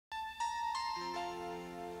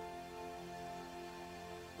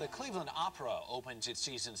The Cleveland Opera opens its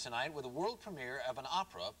season tonight with a world premiere of an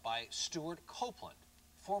opera by Stewart Copeland,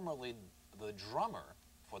 formerly the drummer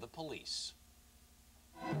for the Police.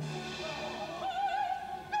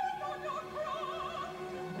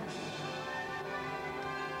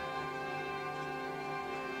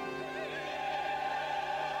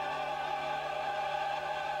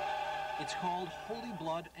 It's called Holy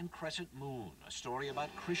Blood and Crescent Moon, a story about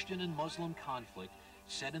Christian and Muslim conflict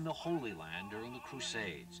set in the Holy Land during the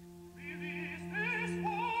Crusades.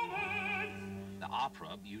 The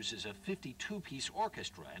opera uses a 52-piece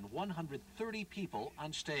orchestra and 130 people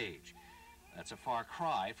on stage. That's a far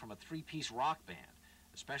cry from a 3-piece rock band,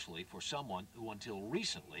 especially for someone who until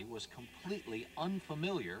recently was completely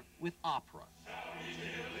unfamiliar with opera.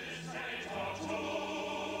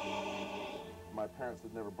 My parents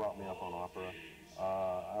had never brought me up on opera.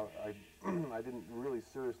 I didn't really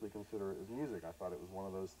seriously consider it as music. I thought it was one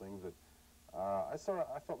of those things that I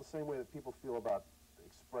felt the same way that people feel about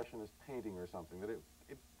expressionist painting or something. That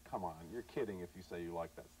come on, you're kidding if you say you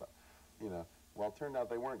like that stuff, you know. Well, it turned out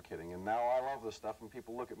they weren't kidding, and now I love this stuff, and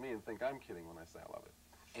people look at me and think I'm kidding when I say I love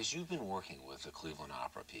it. As you've been working with the Cleveland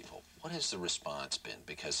Opera people, what has the response been?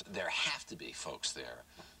 Because there have to be folks there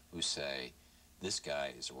who say, this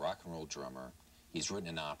guy is a rock and roll drummer, he's written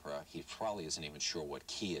an opera, he probably isn't even sure what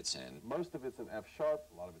key it's in. Most of it's in F sharp,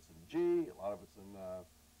 a lot of it's in G, a lot of it's in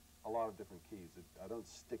a lot of different keys. I don't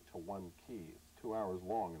stick to one key. It's 2 hours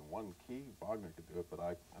long in one key. Wagner could do it, but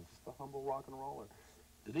I'm just a humble rock and roller.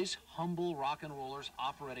 This humble rock and roller's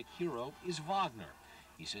operatic hero is Wagner.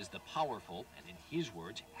 He says the powerful, and in his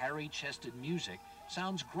words, hairy-chested music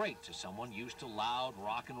sounds great to someone used to loud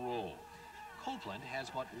rock and roll. Copeland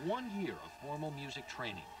has but 1 year of formal music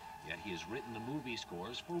training, yet he has written the movie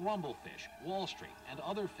scores for Rumblefish, Wall Street, and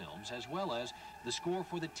other films, as well as the score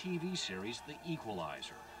for the TV series The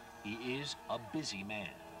Equalizer. He is a busy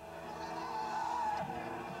man.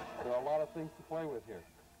 There are a lot of things to play with here.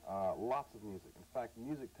 Lots of music. In fact,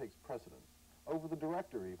 music takes precedence over the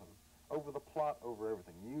director even, over the plot, over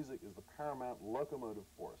everything. Music is the paramount locomotive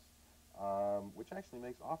force, which actually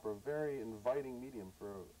makes opera a very inviting medium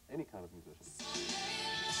for any kind of musician.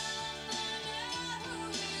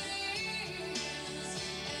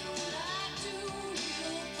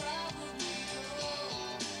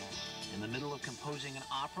 In the middle of composing an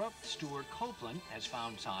opera, Stewart Copeland has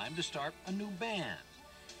found time to start a new band.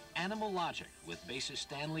 Animal Logic, with bassist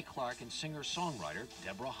Stanley Clark and singer-songwriter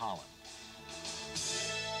Deborah Holland.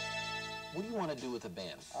 What do you want to do with a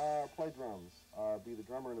band? Play drums, be the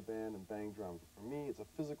drummer in a band and bang drums. For me, it's a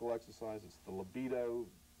physical exercise. It's the libido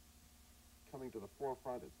coming to the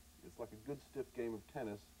forefront. It's like a good stiff game of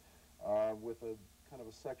tennis with a kind of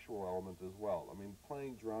a sexual element as well. I mean,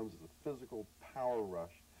 playing drums is a physical power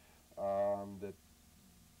rush that,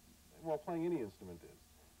 well, playing any instrument is.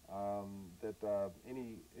 That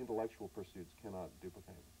any intellectual pursuits cannot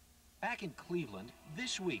duplicate. Back in Cleveland,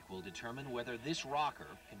 this week will determine whether this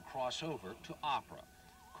rocker can cross over to opera.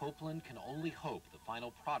 Copeland can only hope the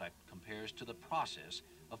final product compares to the process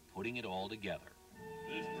of putting it all together.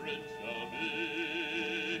 This Prince shall be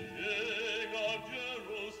King of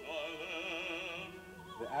Jerusalem.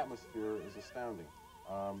 The atmosphere is astounding.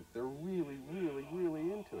 They're really, really,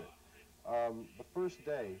 really into it. The first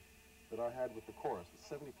day that I had with the chorus,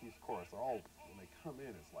 the 70-piece chorus, when they come in,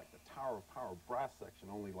 it's like the Tower of Power brass section,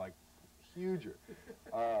 only like huger.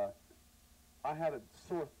 I had a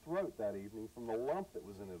sore throat that evening from the lump that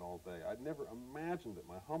was in it all day. I'd never imagined that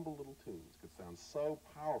my humble little tunes could sound so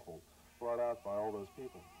powerful, brought out by all those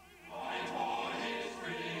people. Fight for his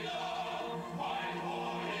freedom! Fight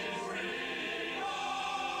for his freedom!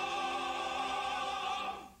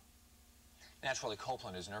 Naturally,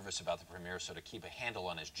 Copeland is nervous about the premiere, so to keep a handle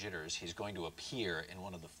on his jitters, he's going to appear in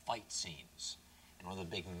one of the fight scenes. In one of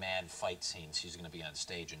the big mad fight scenes, he's going to be on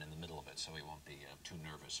stage and in the middle of it, so he won't be too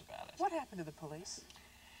nervous about it. What happened to the Police?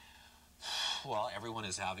 Well, everyone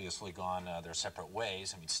has obviously gone their separate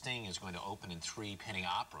ways. I mean, Sting is going to open in 3 penny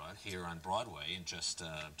opera here on Broadway in just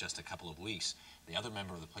a couple of weeks. The other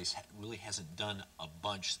member of the Police really hasn't done a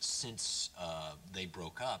bunch since they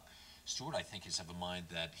broke up. Stewart, I think, is of a mind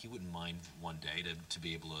that he wouldn't mind one day to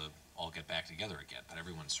be able to all get back together again, but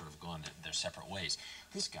everyone's sort of gone their separate ways.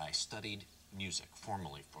 This guy studied music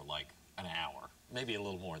formally for like an hour, maybe a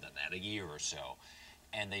little more than that, a year or so.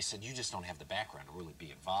 And they said, you just don't have the background to really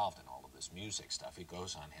be involved in all of this music stuff. He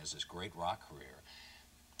goes on, has this great rock career.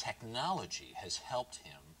 Technology has helped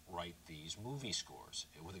him write these movie scores.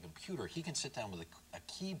 With a computer, he can sit down with a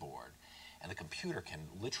keyboard, and the computer can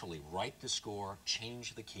literally write the score,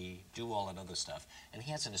 change the key, do all that other stuff. And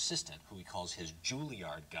he has an assistant who he calls his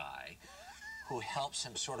Juilliard guy, who helps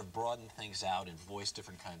him sort of broaden things out and voice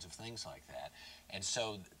different kinds of things like that. And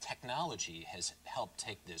so technology has helped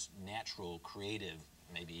take this natural, creative,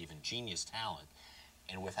 maybe even genius talent,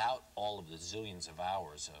 and without all of the zillions of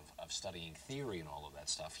hours of studying theory and all of that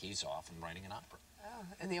stuff, he's off and writing an opera. Oh,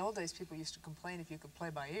 in the old days, people used to complain if you could play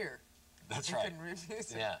by ear. That's You right. couldn't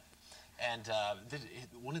refuse it. Yeah. And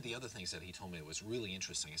one of the other things that he told me that was really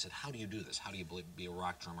interesting, I said, how do you do this? How do you be a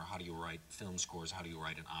rock drummer? How do you write film scores? How do you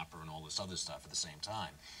write an opera and all this other stuff at the same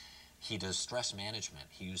time? He does stress management.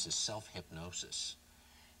 He uses self-hypnosis.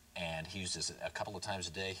 And he uses a couple of times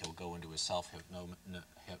a day, he'll go into his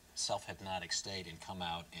self-hypnotic state and come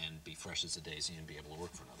out and be fresh as a daisy and be able to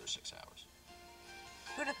work for another 6 hours.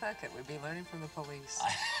 Who'd have thought that we'd be learning from the police?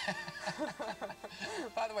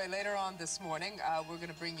 By the way, later on this morning, we're going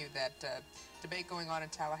to bring you that debate going on in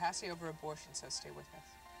Tallahassee over abortion, so stay with us.